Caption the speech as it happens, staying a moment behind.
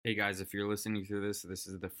Hey guys, if you're listening through this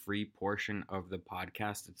is the free portion of the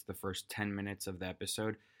podcast. It's the first 10 minutes of the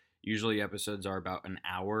episode. Usually episodes are about an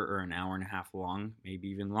hour or an hour and a half long, maybe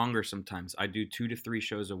even longer sometimes. I do 2 to 3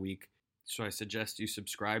 shows a week. So I suggest you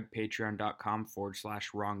subscribe,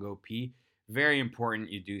 patreon.com/RongoP. Very important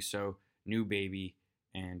you do so. New baby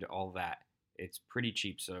and all that. It's pretty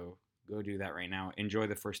cheap, so go do that right now. Enjoy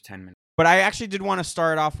the first 10 minutes. But I actually did want to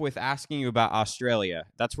start off with asking you about Australia.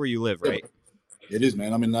 That's where you live, right? It is,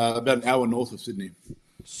 man. I'm in about an hour north of Sydney.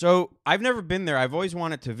 So I've never been there. I've always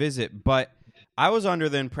wanted to visit, but I was under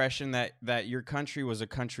the impression that your country was a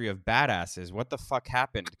country of badasses. What the fuck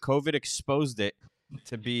happened? COVID exposed it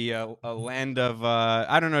to be a land of,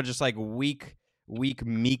 I don't know, just like weak,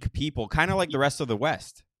 meek people, kind of like the rest of the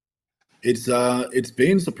West. It's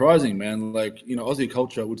been surprising, man. Like, Aussie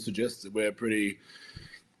culture would suggest that we're pretty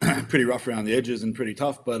rough around the edges and pretty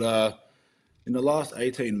tough, but in the last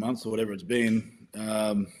 18 months or whatever it's been,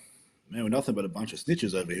 man, we're nothing but a bunch of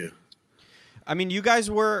snitches over here. I mean, you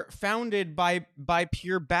guys were founded by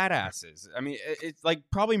pure badasses. I mean, it's like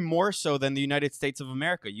probably more so than the United States of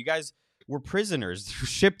America. You guys were prisoners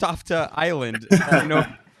shipped off to island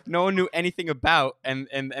no one knew anything about, and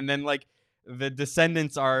then like the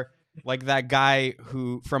descendants are like that guy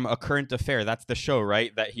who from A Current Affair. That's the show,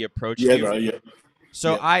 right? That he approached you. Bro, yeah.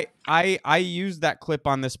 So yeah. I used that clip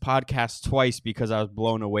on this podcast twice because I was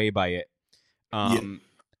blown away by it. And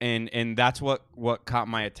that's what caught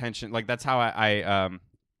my attention. Like that's how I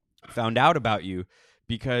found out about you,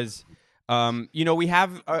 because we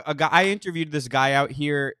have a guy. I interviewed this guy out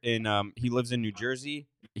here in he lives in New Jersey.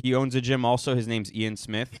 He owns a gym also. His name's Ian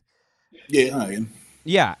Smith. Yeah, I am.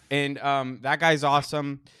 Yeah, and that guy's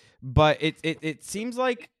awesome. But it seems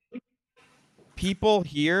like people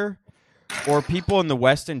here, or people in the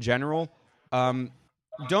West in general,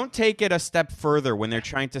 don't take it a step further when they're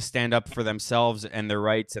trying to stand up for themselves and their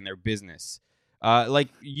rights and their business. Like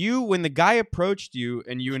you, when the guy approached you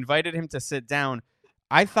and you invited him to sit down,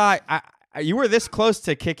 I thought you were this close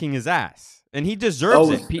to kicking his ass, and he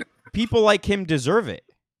deserves it. People like him deserve it.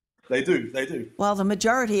 They do. While the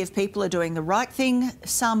majority of people are doing the right thing,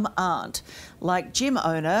 some aren't, like gym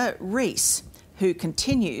owner Reese, who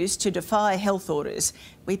continues to defy health orders.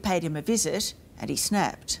 We paid him a visit and he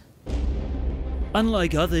snapped.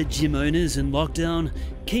 Unlike other gym owners in lockdown,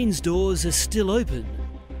 Keen's doors are still open,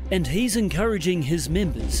 and he's encouraging his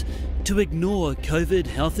members to ignore COVID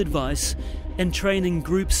health advice and train in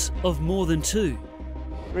groups of more than 2.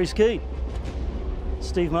 Reese Keen,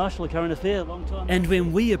 Steve Marshall, A Current Affair, long time. And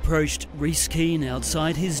when we approached Reese Keen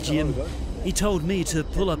outside his gym, he told me to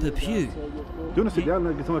pull up a pew. Do you want to sit down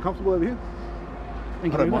and get somewhere comfortable over here?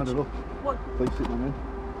 Thank you very much. I don't mind at all. Please sit down, man.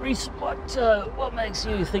 Reese, what makes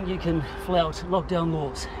you think you can flout lockdown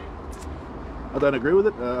laws? I don't agree with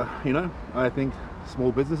it. I think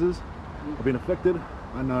small businesses have been affected.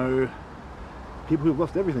 I know people who've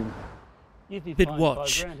lost everything. But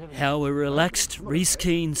watch how a relaxed Reese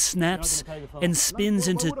Keen snaps and spins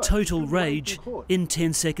into total rage in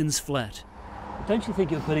 10 seconds flat. Don't you think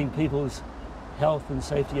you're putting people's health and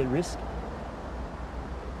safety at risk?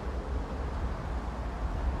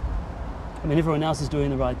 I mean, everyone else is doing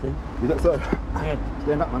the right thing. Is that so? Yeah.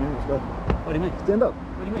 Stand up, man. Let's go. What do you mean? Stand up.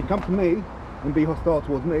 What do you mean? Come to me and be hostile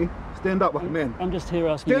towards me. Stand up like a man. I'm just here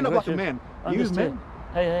asking Stand you up like a man. Man.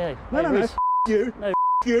 Hey. No, Reese. you. No,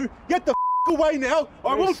 you. Get the away now.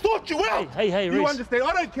 I will sort you out. Hey, Reese. You understand?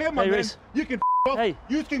 I don't care, my man. Reese. You can off. Hey.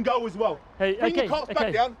 You can go as well. Hey, Bring your cops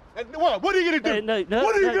back down. And what are you going to do? No.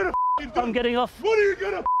 What are you going to do? I'm getting off. What are you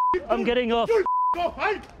going to do? I'm getting off. You off,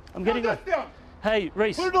 hey? I'm getting off. Down. Hey,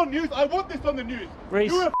 Reese. Put it on news. I want this on the news.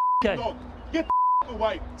 Reese. You're a Okay. dog. Get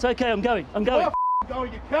away. It's okay, I'm going. Going,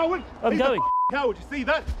 you coward. I'm He's going. A coward. You see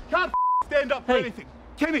that? Can't stand up for anything.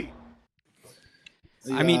 Kenny.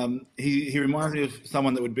 I mean, he reminds me of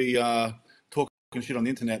someone that would be talking shit on the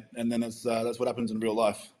internet, and then that's what happens in real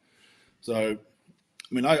life. So, I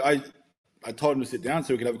mean, I told him to sit down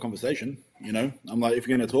so we could have a conversation. I'm like, if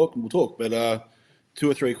you're going to talk, we'll talk. But 2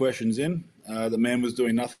 or 3 questions in, the man was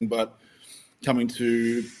doing nothing but coming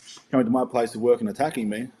to my place of work and attacking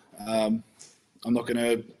me. I'm not going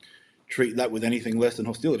to treat that with anything less than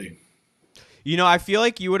hostility. I feel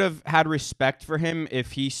like you would have had respect for him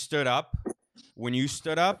if he stood up when you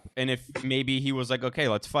stood up, and if maybe he was like, okay,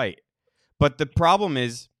 let's fight. But the problem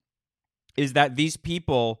is that these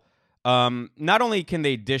people, not only can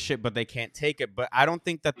they dish it, but they can't take it. But I don't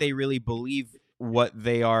think that they really believe what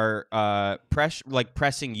they are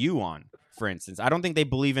pressing you on. For instance, I don't think they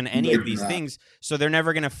believe in any of these things, so they're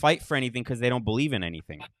never going to fight for anything because they don't believe in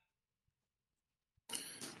anything.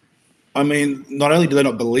 I mean, not only do they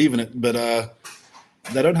not believe in it, but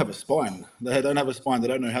they don't have a spine. They don't have a spine. They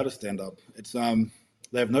don't know how to stand up. It's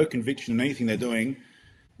they have no conviction in anything they're doing.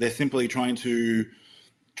 They're simply trying to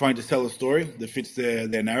tell a story that fits their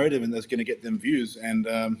narrative and that's going to get them views. And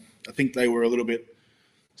I think they were a little bit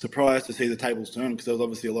surprised to see the tables turn, because there was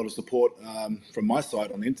obviously a lot of support from my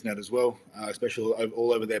side on the internet as well, especially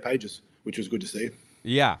all over their pages, which was good to see.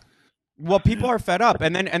 Yeah. Well, people are fed up,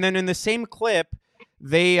 and then in the same clip,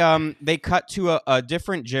 they cut to a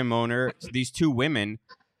different gym owner, these two women,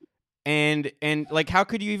 and like, how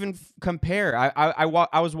could you even compare? I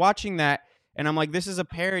was watching that, and I'm like, this is a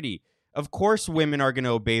parody. Of course, women are going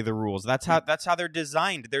to obey the rules. That's how they're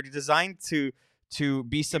designed. They're designed to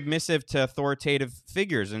be submissive to authoritative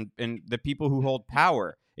figures and the people who hold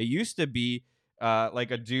power. It used to be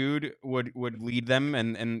like a dude would lead them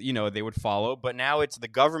and you know, they would follow, but now it's the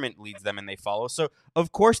government leads them and they follow. So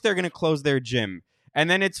of course they're going to close their gym. And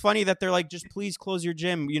then it's funny that they're like, just please close your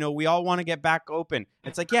gym. You know, we all want to get back open.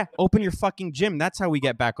 It's like, yeah, open your fucking gym. That's how we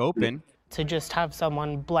get back open. To just have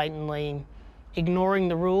someone blatantly ignoring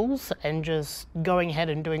the rules and just going ahead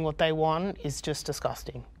and doing what they want is just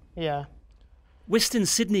disgusting. Yeah. Western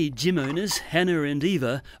Sydney gym owners Hannah and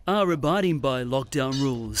Eva are abiding by lockdown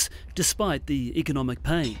rules, despite the economic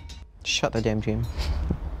pain. Shut the damn gym.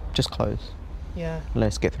 Just close. Yeah.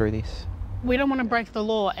 Let's get through this. We don't want to break the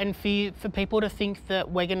law, and for people to think that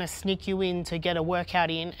we're going to sneak you in to get a workout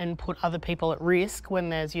in and put other people at risk when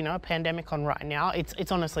there's, you know, a pandemic on right now,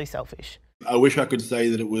 it's honestly selfish. I wish I could say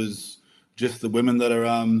that it was just the women that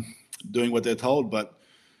are doing what they're told, but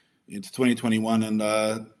it's 2021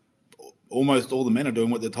 and almost all the men are doing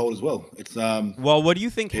what they're told as well. It's well, what do you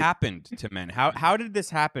think happened to men? How did this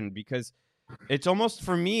happen? Because it's almost,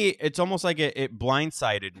 for me, it's almost like it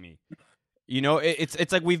blindsided me. You know,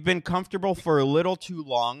 it's like we've been comfortable for a little too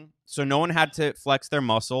long, so no one had to flex their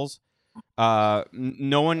muscles. No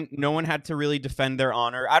one had to really defend their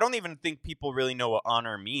honor. I don't even think people really know what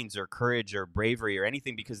honor means, or courage, or bravery, or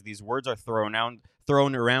anything, because these words are thrown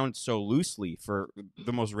around so loosely for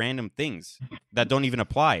the most random things that don't even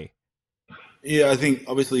apply. Yeah, I think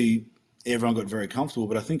obviously everyone got very comfortable,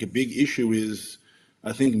 but I think a big issue is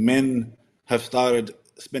I think men have started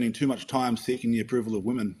spending too much time seeking the approval of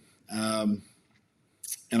women.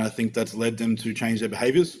 And I think that's led them to change their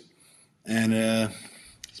behaviors, and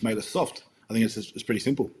it's made us soft. I think it's pretty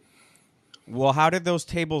simple. Well, how did those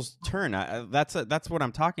tables turn? That's what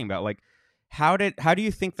I'm talking about. Like, how do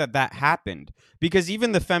you think that happened? Because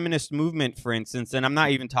even the feminist movement, for instance, and I'm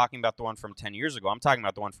not even talking about the one from 10 years ago. I'm talking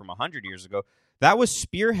about the one from 100 years ago. That was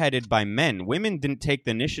spearheaded by men. Women didn't take the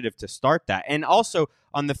initiative to start that. And also,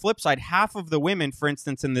 on the flip side, half of the women, for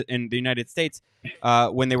instance, in the United States,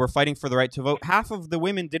 when they were fighting for the right to vote, half of the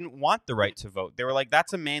women didn't want the right to vote. They were like,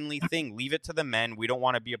 that's a manly thing. Leave it to the men. We don't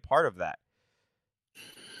want to be a part of that.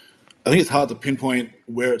 I think it's hard to pinpoint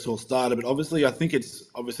where it's all started, but obviously I think it's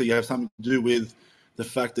you have something to do with the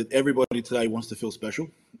fact that everybody today wants to feel special.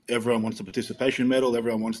 Everyone wants a participation medal.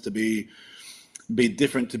 Everyone wants to be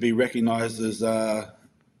different, to be recognized as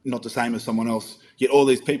not the same as someone else. Yet all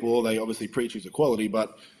these people, they obviously preach is equality,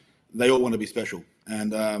 but they all want to be special.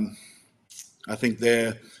 And I think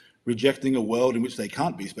they're rejecting a world in which they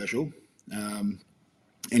can't be special.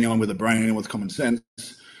 Anyone with a brain, anyone with common sense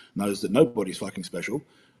knows that nobody's fucking special.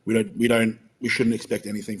 We shouldn't expect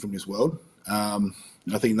anything from this world.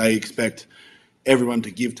 I think they expect everyone to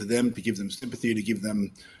give to them, to give them sympathy, to give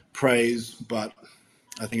them praise, but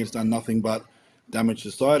I think it's done nothing but damage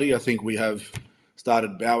society. I think we have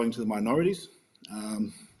started bowing to the minorities,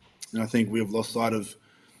 and I think we have lost sight of,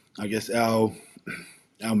 I guess, our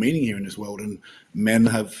meaning here in this world, and men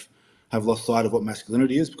have lost sight of what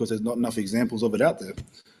masculinity is because there's not enough examples of it out there.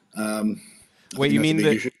 Wait,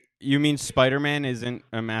 you mean Spider-Man isn't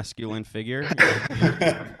a masculine figure?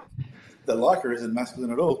 The Leica isn't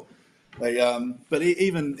masculine at all. But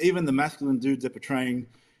even the masculine dudes they're portraying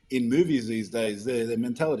in movies these days, their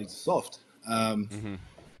mentality's soft.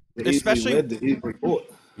 Especially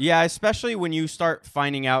yeah, especially when you start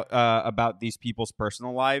finding out about these people's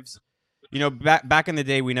personal lives. You know, back in the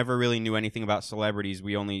day, we never really knew anything about celebrities.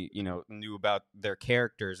 We only, knew about their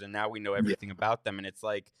characters, and now we know everything about them. And it's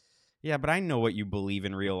like, yeah, but I know what you believe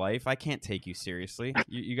in real life. I can't take you seriously.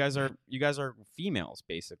 You guys are females,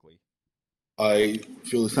 basically. I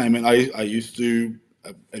feel the same. And I used to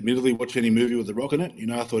admittedly watch any movie with The Rock in it.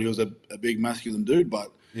 I thought he was a big masculine dude,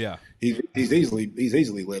 but yeah, he's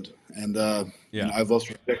easily led. And I've lost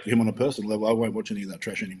respect for him on a personal level. I won't watch any of that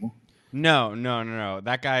trash anymore. No.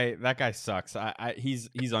 That guy sucks. He's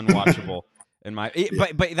unwatchable in my.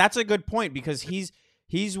 But that's a good point, because he's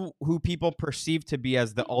who people perceive to be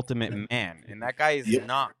as the ultimate man, and that guy is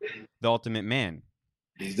not the ultimate man.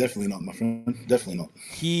 He's definitely not, my friend. Definitely not.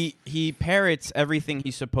 He parrots everything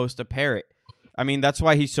he's supposed to parrot. I mean, that's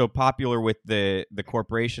why he's so popular with the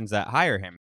corporations that hire him.